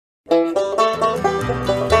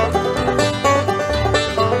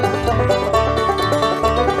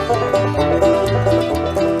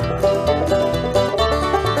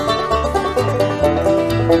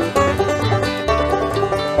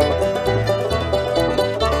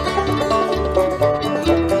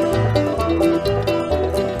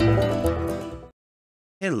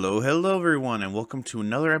Hello everyone, and welcome to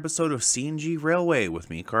another episode of CNG Railway with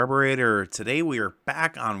me, Carburetor. Today we are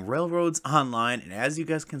back on Railroads Online, and as you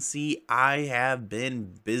guys can see, I have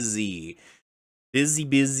been busy.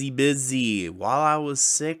 Busy. While I was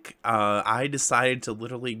sick, I decided to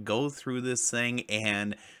literally go through this thing,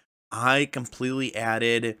 and I completely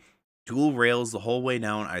added dual rails the whole way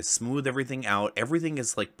down. I smoothed everything out. Everything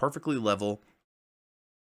is like perfectly level.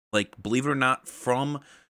 Like, believe it or not, from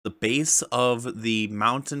the base of the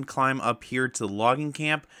mountain climb up here to the logging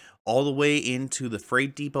camp all the way into the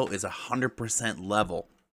freight depot is 100% level.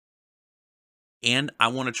 And I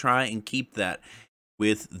want to try and keep that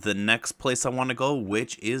with the next place I want to go,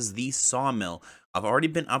 which is the Sawmill. I've already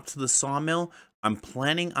been up to the Sawmill. I'm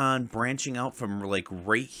planning on branching out from like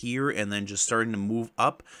right here and then just starting to move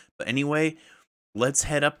up. But anyway, let's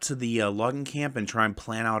head up to the logging camp and try and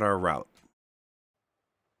plan out our route.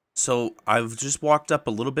 So I've just walked up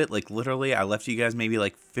a little bit, like literally I left you guys maybe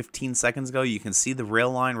like 15 seconds ago. You can see the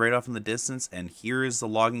rail line right off in the distance, and here is the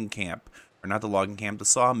logging camp, or not the logging camp, the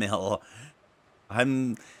Sawmill.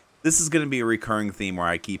 This is going to be a recurring theme where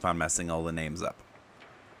I keep on messing all the names up.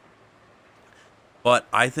 But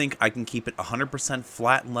I think I can keep it 100%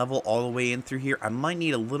 flat and level all the way in through here. I might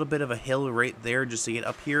need a little bit of a hill right there just to get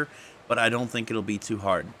up here, but I don't think it'll be too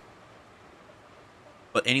hard.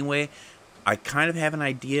 But anyway, I kind of have an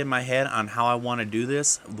idea in my head on how I want to do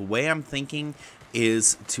this. The way I'm thinking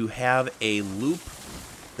is to have a loop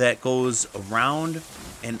that goes around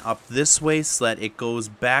and up this way so that it goes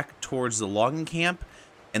back towards the logging camp,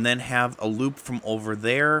 and then have a loop from over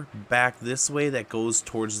there back this way that goes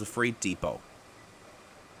towards the freight depot.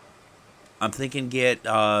 I'm thinking get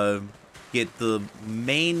the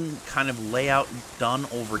main kind of layout done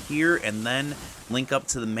over here and then link up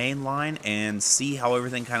to the main line and see how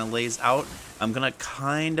everything kind of lays out. I'm gonna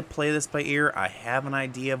kind of play this by ear. I have an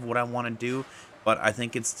idea of what I want to do, but I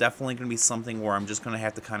think it's definitely gonna be something where I'm just gonna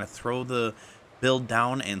have to kind of throw the build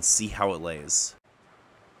down and see how it lays.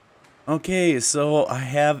 Okay, so I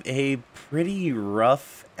have a pretty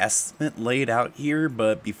rough estimate laid out here,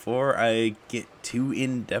 but before I get too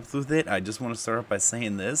in depth with it, I just want to start off by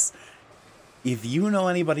saying this. If you know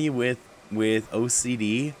anybody with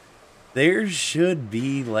OCD, there should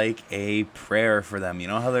be like a prayer for them. You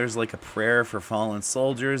know how there's like a prayer for fallen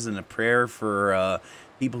soldiers and a prayer for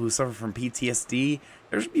people who suffer from PTSD?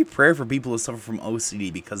 There should be a prayer for people who suffer from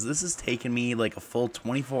OCD, because this has taken me like a full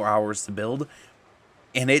 24 hours to build,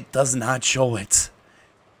 and it does not show it.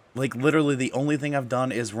 Like, literally the only thing I've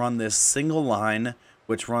done is run this single line,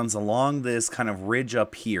 which runs along this kind of ridge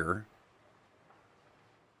up here,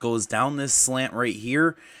 goes down this slant right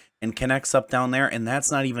here, and connects up down there, and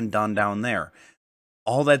that's not even done down there.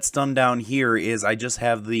 All that's done down here is I just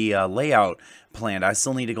have the layout planned. I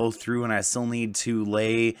still need to go through, and I still need to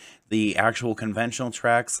lay the actual conventional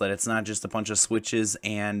tracks so that it's not just a bunch of switches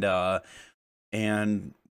and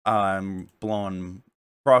blowing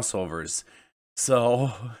crossovers.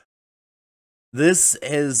 So this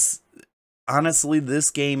is, honestly,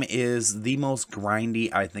 this game is the most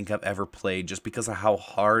grindy I think I've ever played, just because of how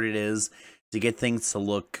hard it is to get things to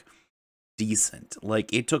look decent.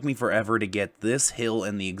 Like, it took me forever to get this hill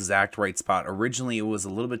in the exact right spot. Originally, it was a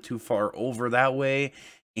little bit too far over that way,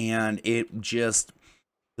 and it just,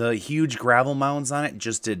 the huge gravel mounds on it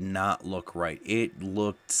just did not look right. It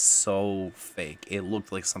looked so fake. It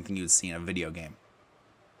looked like something you'd see in a video game.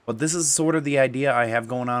 But this is sort of the idea I have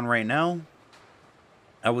going on right now.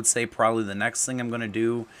 I would say probably the next thing I'm going to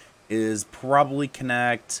do is probably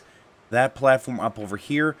connect that platform up over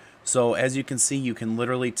here. So as you can see, you can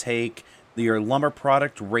literally take your lumber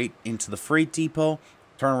product right into the freight depot,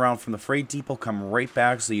 turn around from the freight depot, come right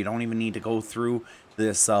back, so you don't even need to go through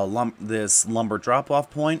this this lumber drop-off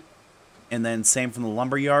point. And then same from the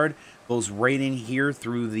lumber yard, goes right in here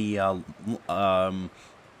through the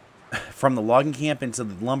from the logging camp into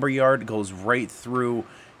the lumber yard, goes right through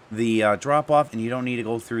the drop-off, and you don't need to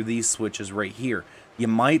go through these switches right here. You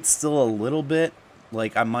might still a little bit,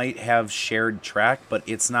 like I might have shared track, but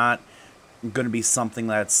it's not going to be something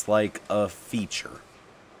that's like a feature.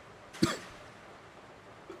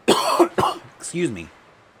 Excuse me.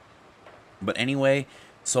 But anyway,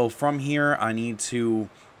 so from here I need to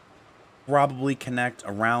probably connect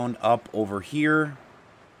around up over here.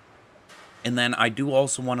 And then I do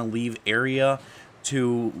also want to leave area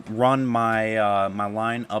to run my my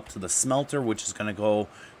line up to the smelter, which is going to go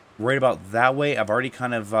right about that way. I've already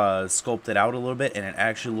kind of scoped it out a little bit, and it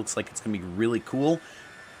actually looks like it's going to be really cool.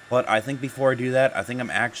 But I think before I do that, I think I'm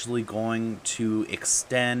actually going to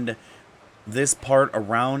extend this part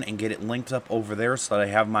around and get it linked up over there so that I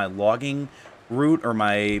have my logging route, or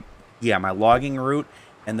my logging route,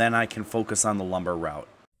 and then I can focus on the lumber route.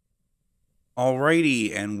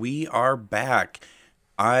 Alrighty, and we are back.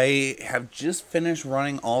 I have just finished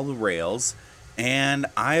running all the rails, and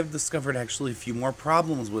I've discovered actually a few more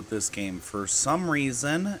problems with this game for some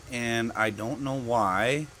reason, and I don't know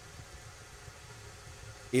why.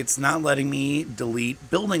 It's not letting me delete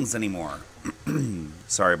buildings anymore.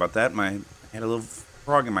 Sorry about that. I had a little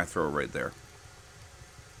frog in my throat right there.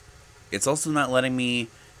 It's also not letting me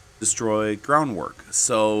destroy groundwork.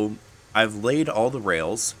 So I've laid all the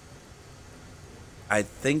rails. I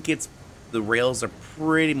think the rails are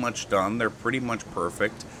pretty much done. They're pretty much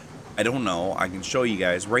perfect. I don't know. I can show you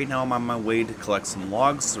guys. Right now I'm on my way to collect some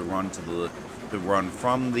logs to run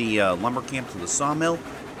from the lumber camp to the sawmill.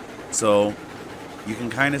 So you can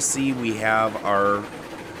kind of see we have our,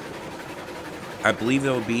 I believe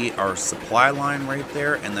that would be our supply line right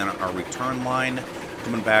there, and then our return line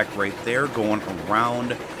coming back right there, going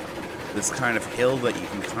around this kind of hill that you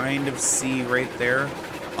can kind of see right there.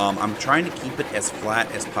 I'm trying to keep it as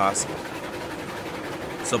flat as possible.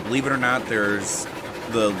 So believe it or not,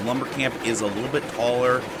 the lumber camp is a little bit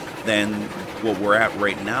taller than what we're at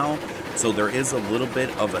right now. So there is a little bit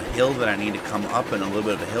of a hill that I need to come up and a little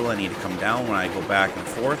bit of a hill I need to come down when I go back and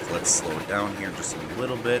forth. Let's slow it down here just a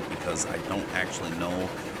little bit because I don't actually know.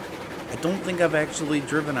 I don't think I've actually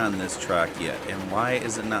driven on this track yet. And why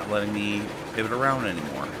is it not letting me pivot around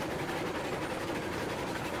anymore?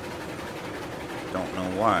 Don't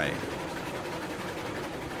know why.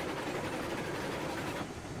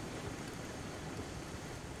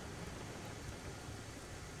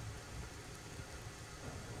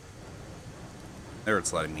 There,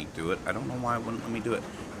 it's letting me do it. I don't know why it wouldn't let me do it.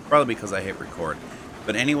 Probably because I hit record.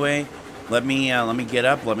 But anyway, let me get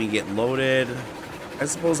up. Let me get loaded. I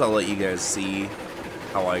suppose I'll let you guys see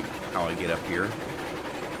how I get up here.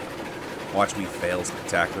 Watch me fail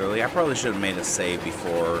spectacularly. I probably should have made a save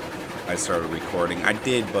before I started recording. I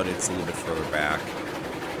did, but it's a little bit further back.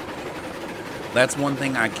 That's one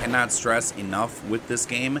thing I cannot stress enough with this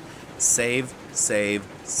game. Save, save,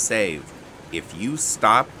 save. If you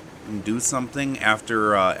stop and do something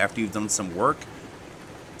after you've done some work,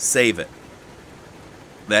 save it.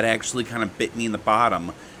 That actually kind of bit me in the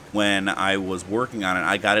bottom when I was working on it.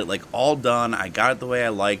 I got it like all done, I got it the way I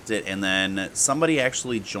liked it, and then somebody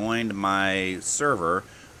actually joined my server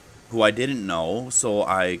who I didn't know, so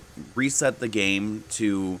I reset the game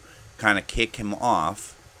to kind of kick him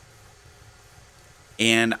off,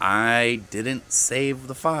 and I didn't save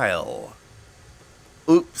the file.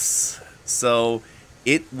 Oops. So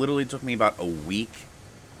it literally took me about a week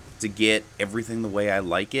to get everything the way I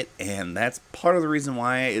like it, and that's part of the reason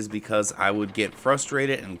why is because I would get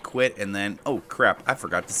frustrated and quit, and then, oh crap, I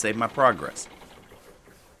forgot to save my progress.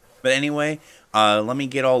 But anyway, let me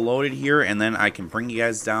get all loaded here, and then I can bring you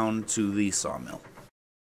guys down to the sawmill.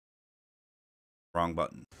 Wrong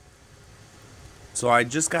button. So I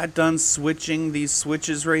just got done switching these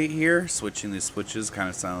switches right here. Switching these switches kind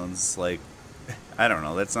of sounds like, I don't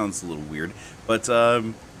know, that sounds a little weird. But,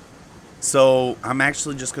 so I'm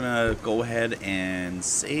actually just going to go ahead and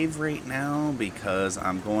save right now because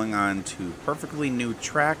I'm going on to perfectly new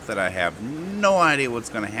track that I have no idea what's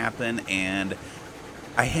going to happen. And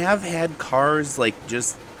I have had cars like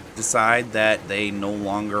just decide that they no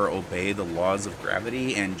longer obey the laws of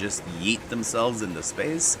gravity and just yeet themselves into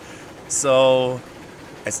space. So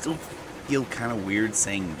I still feel kind of weird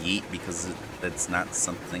saying yeet because that's not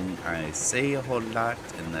something I say a whole lot,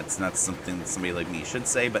 and that's not something that somebody like me should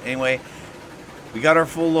say. But anyway, we got our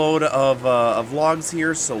full load of logs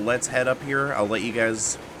here, so let's head up here. I'll let you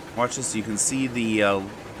guys watch this. You can see the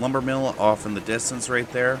lumber mill off in the distance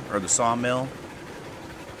right there, or the sawmill.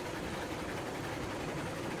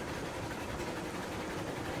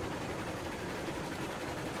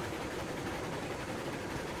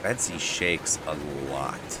 Betsy shakes a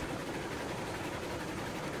lot,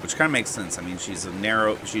 which kind of makes sense. I mean, she's a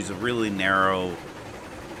really narrow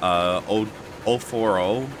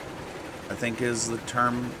 040, I think is the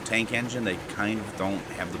term, tank engine. They kind of don't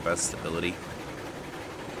have the best stability.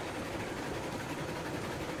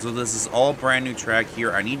 So this is all brand new track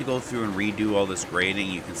here. I need to go through and redo all this grading.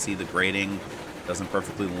 You can see the grading doesn't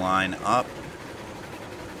perfectly line up.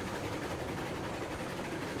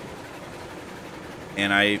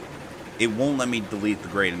 And it won't let me delete the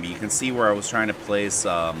grading, but you can see where I was trying to place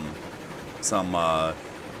some what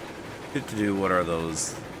are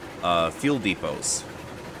those? Fuel depots.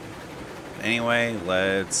 Anyway,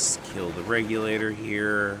 let's kill the regulator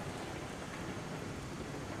here.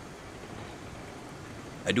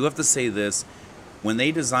 I do have to say this. When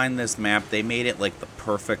they designed this map, they made it like the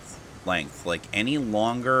perfect length. Like any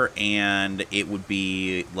longer and it would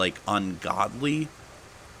be like ungodly.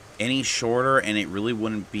 Any shorter and it really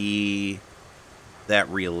wouldn't be that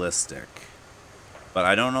realistic. But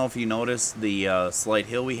I don't know if you noticed the slight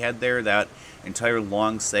hill we had there. That entire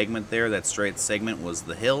long segment there, that straight segment was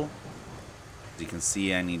the hill. As you can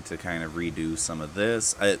see, I need to kind of redo some of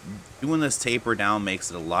this. Doing this taper down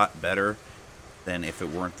makes it a lot better than if it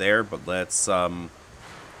weren't there. But let's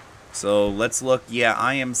so let's look. Yeah,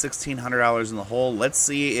 I am $1,600 in the hole. Let's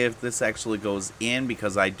see if this actually goes in,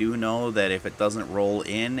 because I do know that if it doesn't roll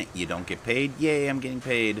in, you don't get paid. Yay, I'm getting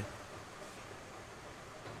paid.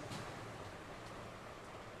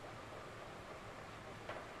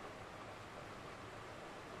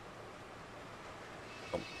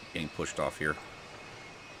 Oh, getting pushed off here.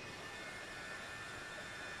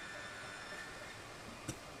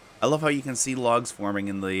 I love how you can see logs forming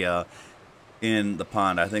in the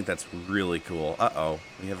pond. I think that's really cool. Uh-oh.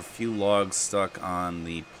 We have a few logs stuck on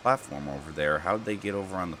the platform over there. How'd they get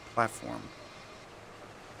over on the platform?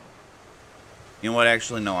 You know what?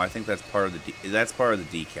 Actually, no. I think that's part of the decal. That's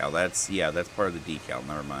part of the decal.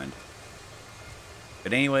 Never mind.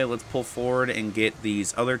 But anyway, let's pull forward and get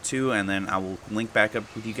these other two, and then I will link back up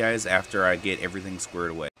with you guys after I get everything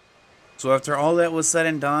squared away. So after all that was said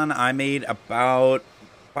and done, I made about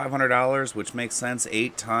 $500, which makes sense.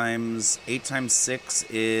 8 times 6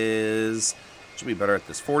 is, should be better at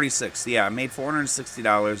this, 46. Yeah, I made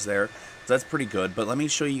 $460 there, so that's pretty good. But let me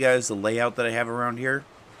show you guys the layout that I have around here.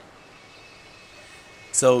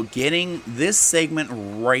 So getting this segment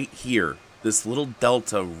right here, this little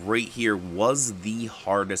delta right here, was the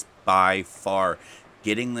hardest by far.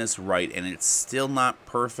 Getting this right, and it's still not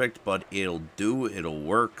perfect, but it'll do, it'll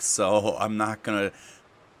work. So I'm not gonna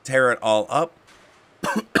tear it all up.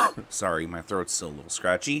 Sorry, my throat's still a little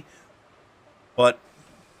scratchy. But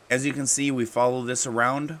as you can see, we follow this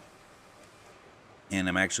around. And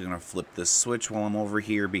I'm actually going to flip this switch while I'm over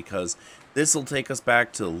here, because this will take us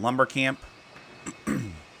back to the lumber camp.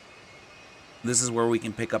 This is where we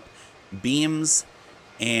can pick up beams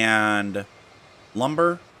and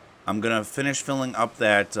lumber. I'm going to finish filling up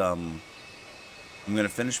that I'm going to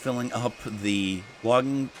finish filling up the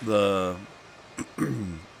logging,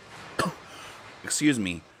 excuse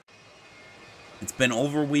me. It's been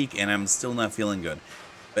over a week and I'm still not feeling good.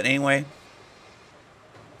 But anyway,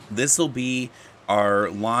 this will be our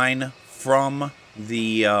line from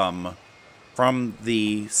the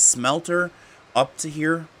smelter up to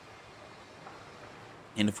here.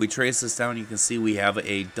 And if we trace this down, you can see we have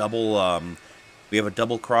a double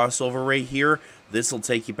crossover right here. This will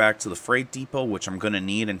take you back to the freight depot, which I'm going to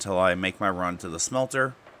need until I make my run to the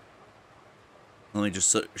smelter. Let me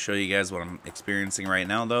just show you guys what I'm experiencing right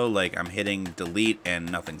now, though. Like, I'm hitting delete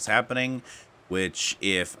and nothing's happening. Which,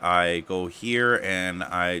 if I go here and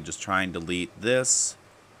I just try and delete this,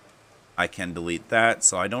 I can delete that.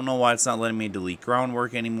 So I don't know why it's not letting me delete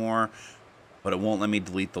groundwork anymore. But it won't let me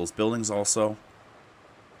delete those buildings also.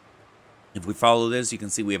 If we follow this, you can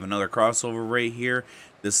see we have another crossover right here.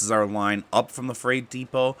 This is our line up from the freight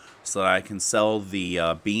depot, so that I can sell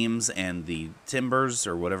the beams and the timbers,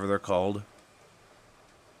 or whatever they're called.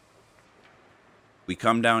 We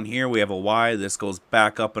come down here, we have a Y, this goes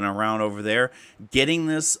back up and around over there. Getting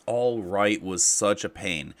this all right was such a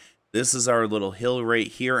pain. This is our little hill right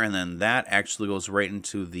here, and then that actually goes right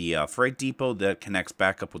into the freight depot that connects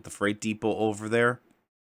back up with the freight depot over there.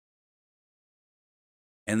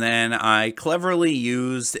 And then I cleverly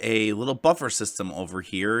used a little buffer system over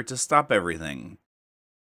here to stop everything.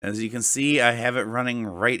 As you can see, I have it running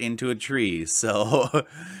right into a tree, so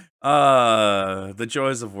the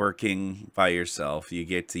joys of working by yourself. You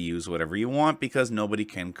get to use whatever you want because nobody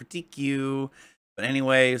can critique you. But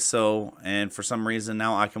anyway, so, and for some reason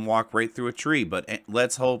now I can walk right through a tree. But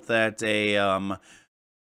let's hope that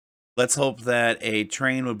a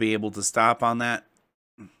train would be able to stop on that.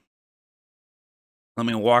 Let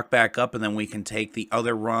me walk back up, and then we can take the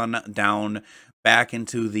other run down back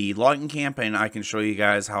into the logging camp, and I can show you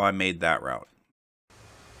guys how I made that route.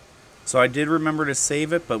 So I did remember to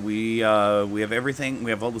save it, but we have everything.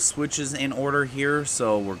 We have all the switches in order here,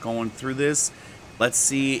 so we're going through this. Let's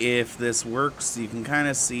see if this works. You can kind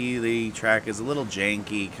of see the track is a little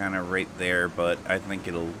janky, kind of right there, but I think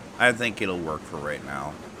it'll work for right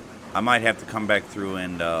now. I might have to come back through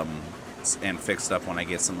and fix it up when I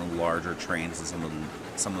get some of the larger trains and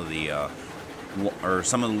some of the or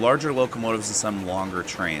some of the larger locomotives and some longer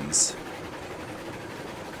trains.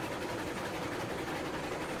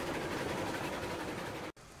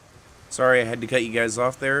 Sorry I had to cut you guys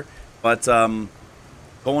off there, but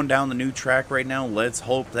going down the new track right now, let's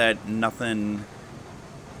hope that nothing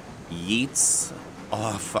yeets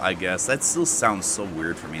off, I guess. That still sounds so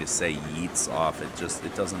weird for me to say yeets off.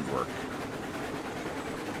 It doesn't work.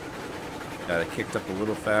 Got it kicked up a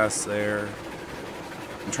little fast there.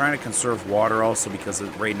 I'm trying to conserve water also because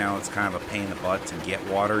right now it's kind of a pain in the butt to get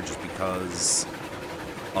water just because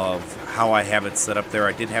of how I have it set up there.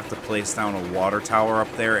 I did have to place down a water tower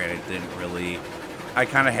up there, and it didn't really... I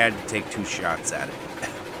kind of had to take 2 shots at it.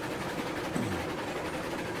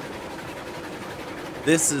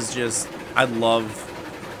 This is just... I love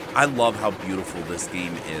how beautiful this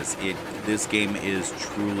game is. This game is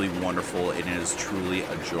truly wonderful. It is truly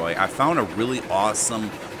a joy. I found a really awesome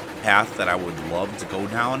path that I would love to go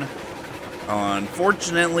down.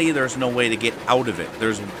 Unfortunately, there's no way to get out of it.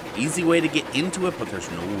 There's an easy way to get into it, but there's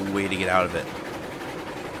no way to get out of it.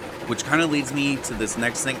 Which kind of leads me to this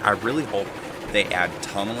next thing. I really hope they add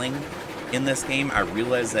tunneling in this game. I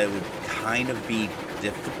realize that it would kind of be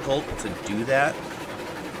difficult to do that,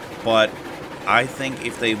 but I think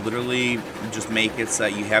if they literally just make it so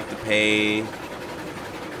that you have to pay,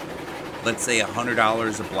 let's say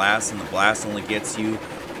 $100 a blast, and the blast only gets you,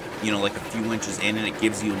 you know, like a few inches in, and it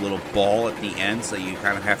gives you a little ball at the end, so you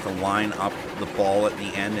kind of have to line up the ball at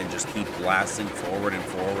the end and just keep blasting forward and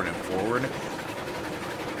forward and forward,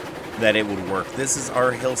 that it would work. This is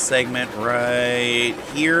our hill segment right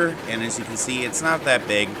here, and as you can see, it's not that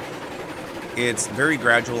big. It's very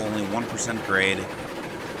gradual, only 1% grade.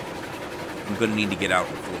 I'm going to need to get out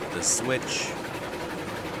and flip this switch.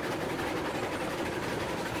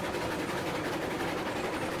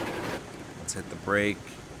 Let's hit the brake.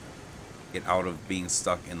 Get out of being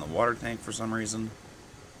stuck in the water tank for some reason.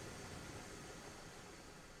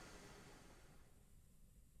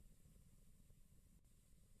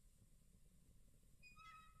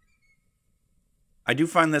 I do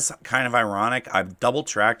find this kind of ironic. I've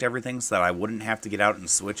double-tracked everything so that I wouldn't have to get out and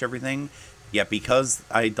switch everything. Yet because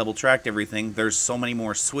I double-tracked everything, there's so many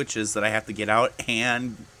more switches that I have to get out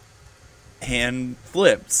and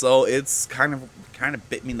flip. So it's kind of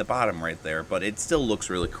bit me in the bottom right there, but it still looks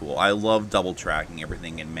really cool. I love double-tracking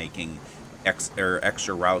everything and making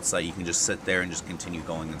extra routes that you can just sit there and just continue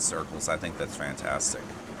going in circles. I think that's fantastic.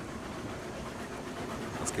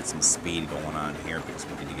 Let's get some speed going on here because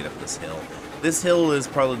we need to get up this hill. This hill is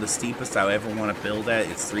probably the steepest I ever want to build at.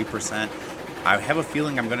 It's 3%. I have a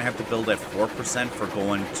feeling I'm going to have to build at 4% for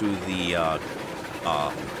going to the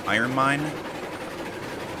iron mine.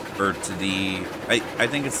 Or to the... I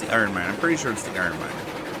think it's the iron mine. I'm pretty sure it's the iron mine.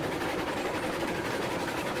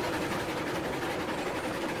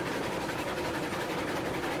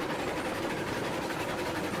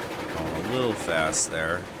 Going a little fast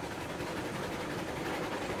there.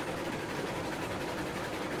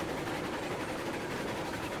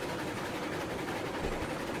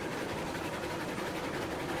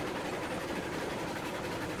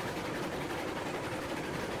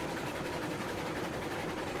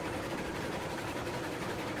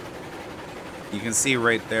 You can see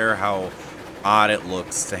right there how odd it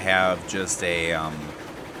looks to have just a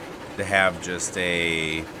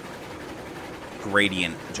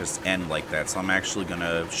gradient just end like that. So I'm actually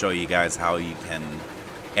gonna show you guys how you can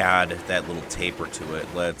add that little taper to it.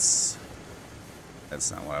 That's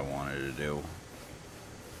not what I wanted to do.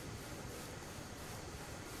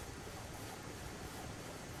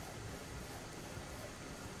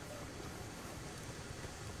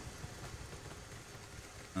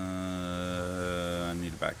 I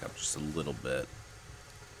need to back up just a little bit.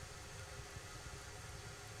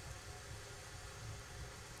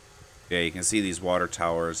 Yeah, you can see these water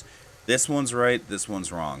towers. This one's right, this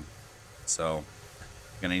one's wrong. So,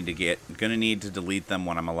 gonna need to delete them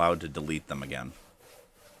when I'm allowed to delete them again.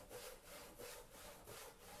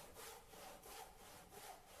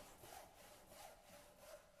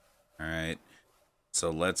 All right. So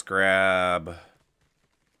let's grab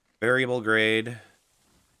variable grade.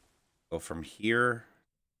 Go from here,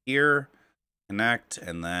 connect,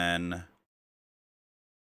 and then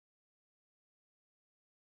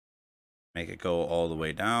make it go all the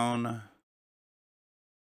way down.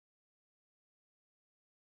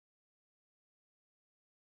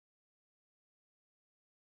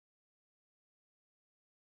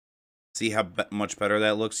 See how much better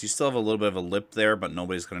that looks? You still have a little bit of a lip there, but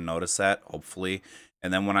nobody's going to notice that, hopefully.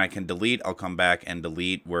 And then when I can delete, I'll come back and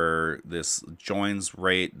delete where this joins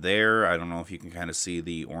right there. I don't know if you can kind of see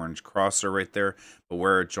the orange crosser right there, but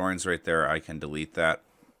where it joins right there, I can delete that.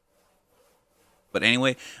 But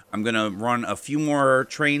anyway, I'm going to run a few more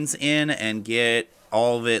trains in and get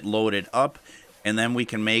all of it loaded up, and then we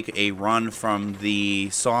can make a run from the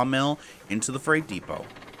sawmill into the freight depot.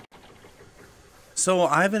 So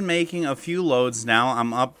I've been making a few loads now.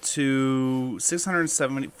 I'm up to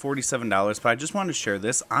 $647, but I just wanted to share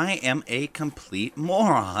this. I am a complete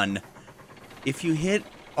moron. If you hit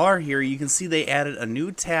R here, you can see they added a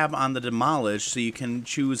new tab on the demolish, so you can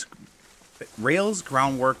choose rails,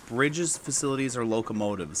 groundwork, bridges, facilities, or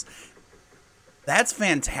locomotives. That's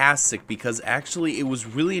fantastic, because actually it was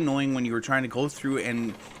really annoying when you were trying to go through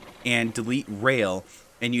and delete rail,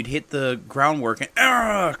 and you'd hit the groundwork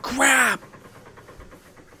and crap.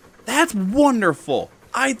 That's wonderful.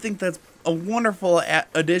 I think that's a wonderful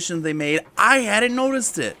addition they made. I hadn't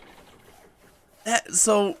noticed it.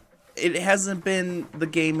 So it hasn't been, the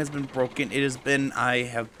game has been broken. It has been, I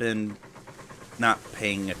have been not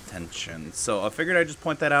paying attention. So I figured I'd just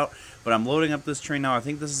point that out. But I'm loading up this train now. I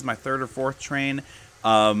think this is my third or fourth train.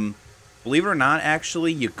 Believe it or not,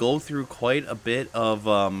 actually, you go through quite a bit of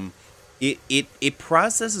it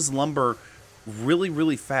processes lumber really,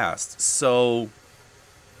 really fast. So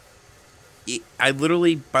I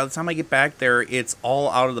literally, by the time I get back there, it's all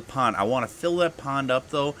out of the pond. I want to fill that pond up,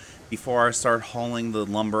 though, before I start hauling the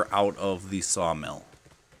lumber out of the sawmill.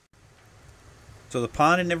 So the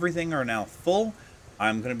pond and everything are now full.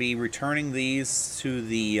 I'm going to be returning these to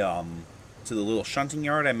the little shunting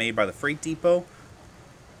yard I made by the freight depot.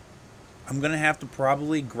 I'm going to have to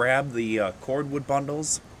probably grab the cordwood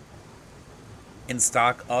bundles and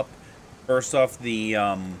stock up first off the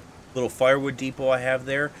little firewood depot I have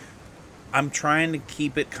there. I'm trying to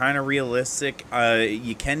keep it kind of realistic.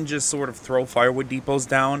 You can just sort of throw firewood depots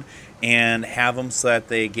down and have them so that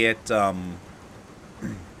they get, so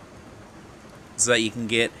that you can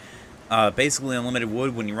get basically unlimited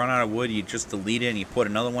wood. When you run out of wood, you just delete it and you put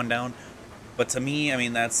another one down. But to me, I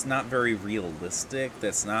mean, that's not very realistic.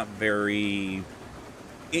 That's not very...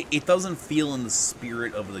 It doesn't feel in the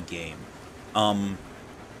spirit of the game.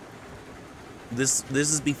 This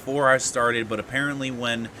is before I started, but apparently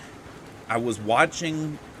when I was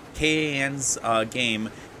watching KAN's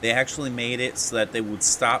game, they actually made it so that they would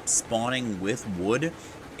stop spawning with wood,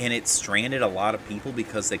 and it stranded a lot of people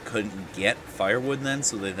because they couldn't get firewood then,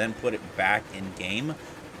 so they then put it back in game.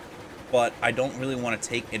 But I don't really want to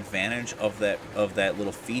take advantage of that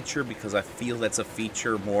little feature, because I feel that's a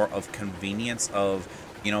feature more of convenience of,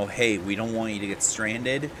 you know, hey, we don't want you to get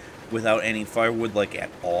stranded without any firewood, like, at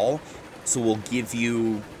all, so we'll give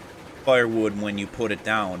you firewood when you put it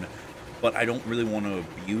down. But I don't really want to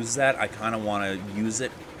abuse that. I kind of want to use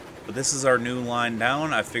it. But this is our new line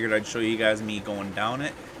down. I figured I'd show you guys me going down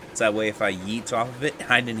it. So that way if I yeet off of it,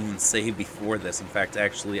 I didn't even save before this. In fact,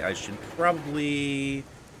 actually, I should probably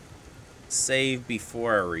save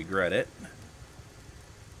before I regret it.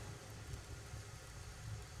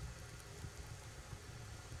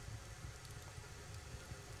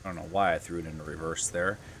 I don't know why I threw it into reverse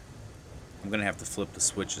there. I'm going to have to flip the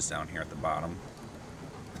switches down here at the bottom.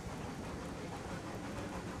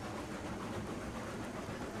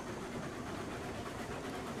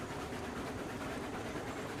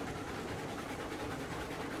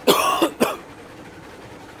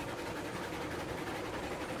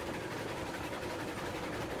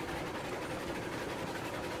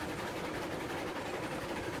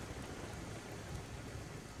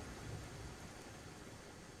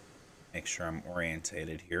 Make sure I'm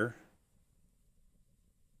orientated here.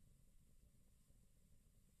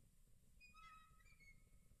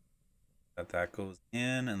 That goes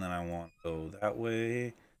in, and then I want to go that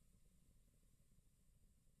way.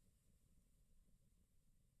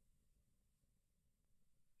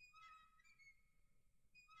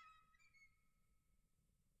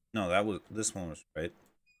 No, this one was right.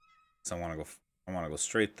 So I want to go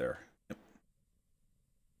straight there. Yep.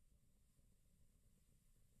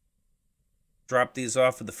 Drop these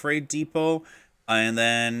off at the freight depot, and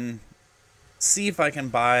then see if I can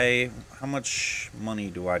buy... How much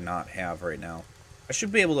money do I not have right now? I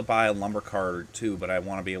should be able to buy a lumber cart or two, but I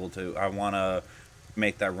want to be able to... I want to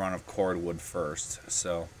make that run of cordwood first.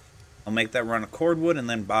 So I'll make that run of cordwood and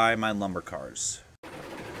then buy my lumber cars.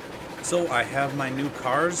 So I have my new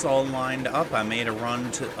cars all lined up. I made a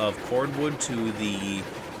run of cordwood to the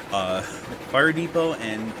fire depot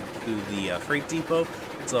and to the freight depot.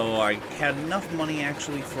 So I had enough money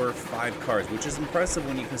actually for 5 cars, which is impressive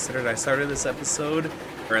when you consider that I started this episode,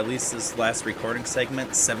 or at least this last recording segment,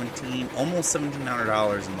 almost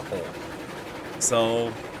 $1,700 in the hole.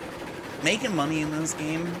 So making money in this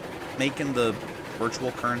game, making the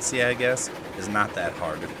virtual currency, I guess, is not that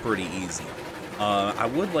hard. It's pretty easy. I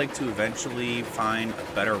would like to eventually find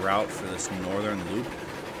a better route for this northern loop.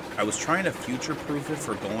 I was trying to future-proof it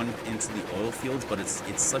for going into the oil fields, but it's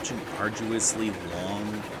such an arduously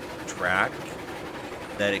long track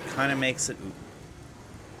that it kind of makes it... Ooh,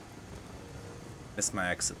 missed my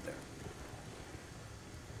exit there.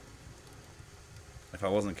 If I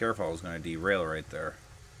wasn't careful, I was going to derail right there.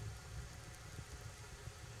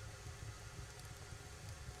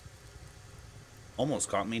 Almost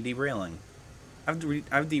caught me derailing.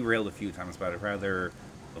 I've derailed a few times, but I'd rather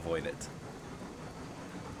avoid it.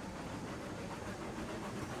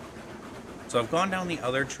 So I've gone down the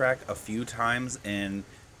other track a few times, and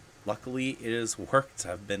luckily it has worked.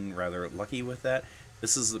 I've been rather lucky with that.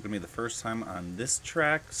 This is going to be the first time on this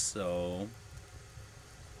track, so...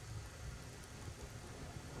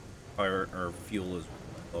 Our fuel is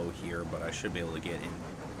low here, but I should be able to get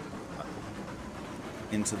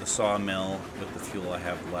into the sawmill with the fuel I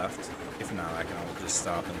have left. If not, I can always just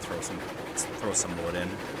stop and throw some wood in.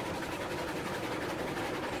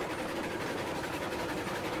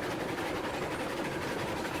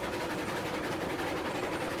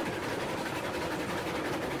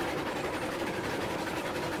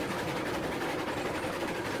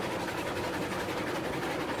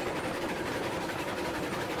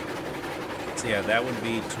 So yeah, that would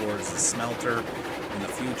be towards the smelter in the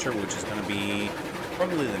future, which is going to be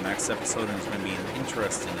probably the next episode, and it's going to be an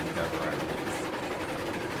interesting endeavor, I believe.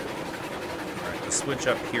 Alright, the switch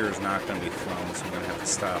up here is not going to be thrown, so I'm going to have to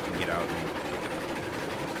stop and get out and...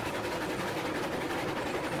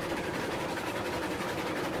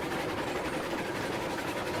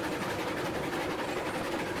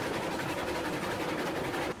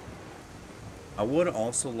 I would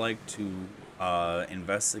also like to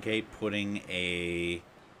investigate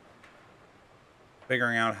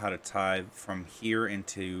figuring out how to tie from here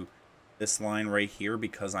into this line right here,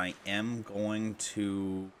 because I am going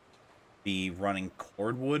to be running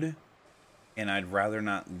cordwood and I'd rather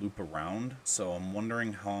not loop around. So I'm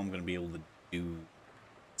wondering how I'm going to be able to do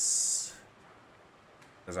this,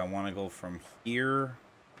 because I want to go from here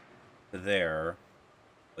to there,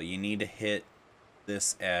 but you need to hit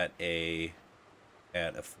this at a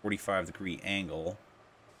 45-degree angle.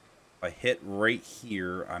 If I hit right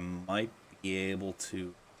here, I might be able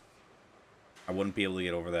to... I wouldn't be able to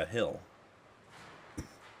get over that hill.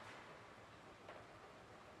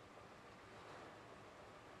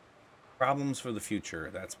 Problems for the future,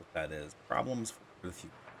 that's what that is. Problems for the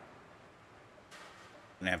future.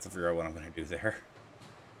 I'm gonna have to figure out what I'm gonna do there.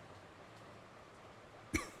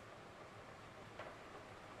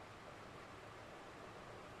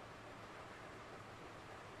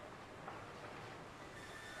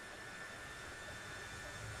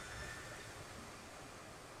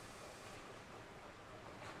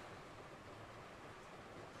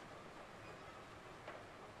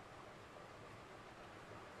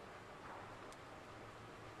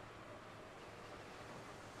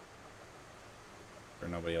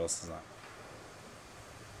 Nobody else is on.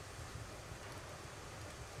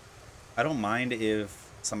 I don't mind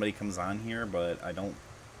if somebody comes on here, but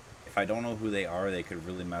if I don't know who they are, they could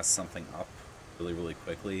really mess something up really, really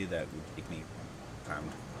quickly. That would take me time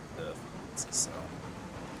to fix, so.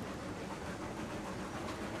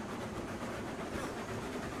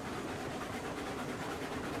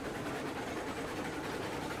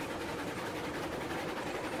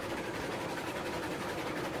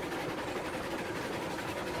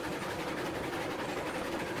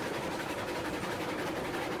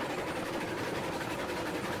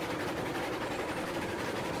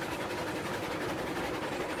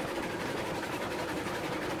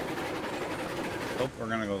 Oh, we're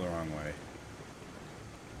gonna go the wrong way.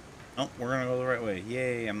 Oh, we're gonna go the right way.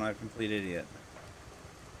 Yay, I'm not a complete idiot.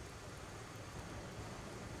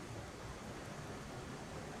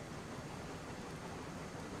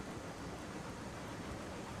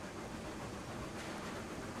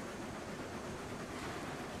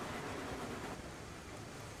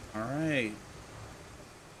 Alright.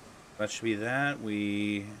 That should be that.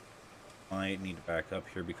 We might need to back up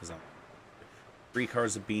here because I'm 3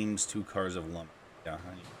 cars of beams, 2 cars of lumber. Yeah,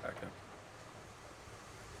 I need to back up.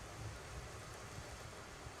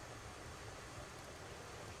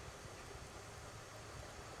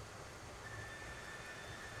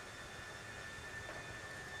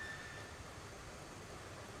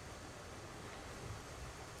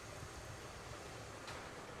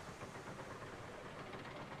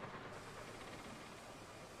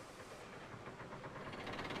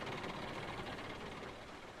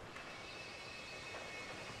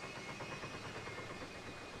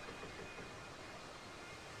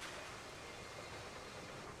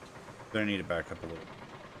 I need to back up a little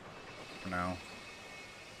for now.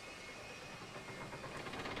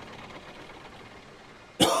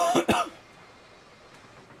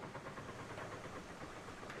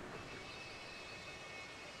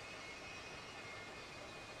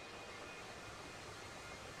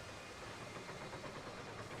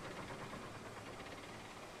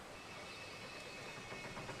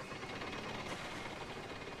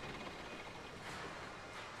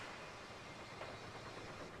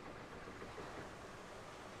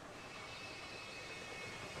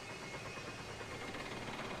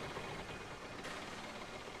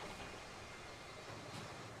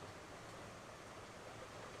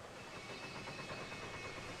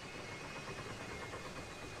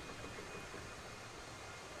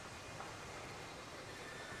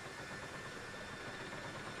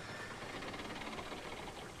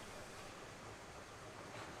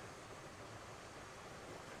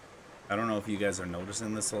 I don't know if you guys are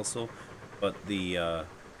noticing this also, but the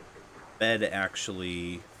bed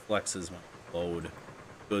actually flexes when you load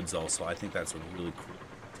goods also. I think that's a really cool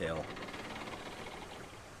detail.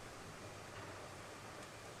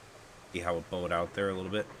 See how it bowed out there a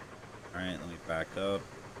little bit? Alright, let me back up.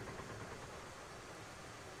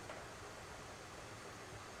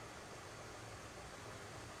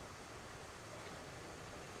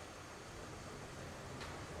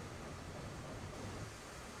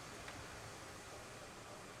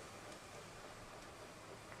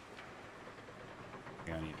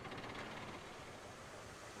 Yeah, I need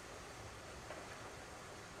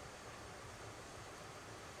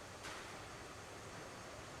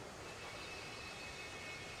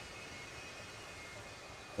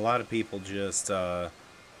a lot of people just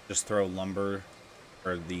throw lumber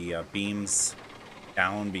or the beams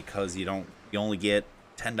down because you only get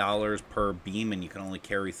 $10 per beam and you can only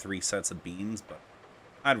carry 3 sets of beams, but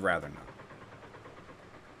I'd rather not.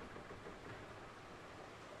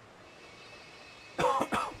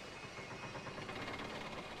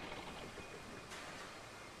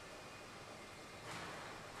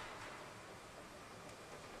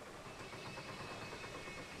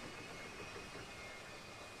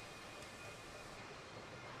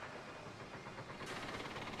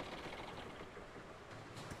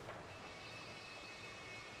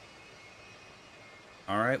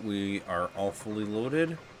 Alright, we are all fully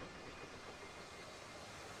loaded.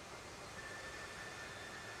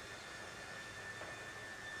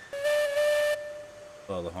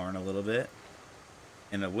 Blow the horn a little bit.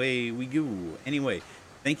 And away we go. Anyway,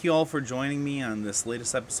 thank you all for joining me on this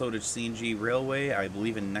latest episode of CNG Railway. I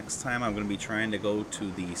believe in next time I'm going to be trying to go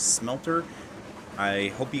to the smelter. I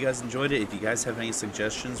hope you guys enjoyed it. If you guys have any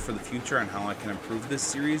suggestions for the future on how I can improve this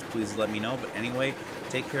series, please let me know. But anyway,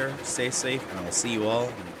 take care, stay safe, and I will see you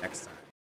all next time.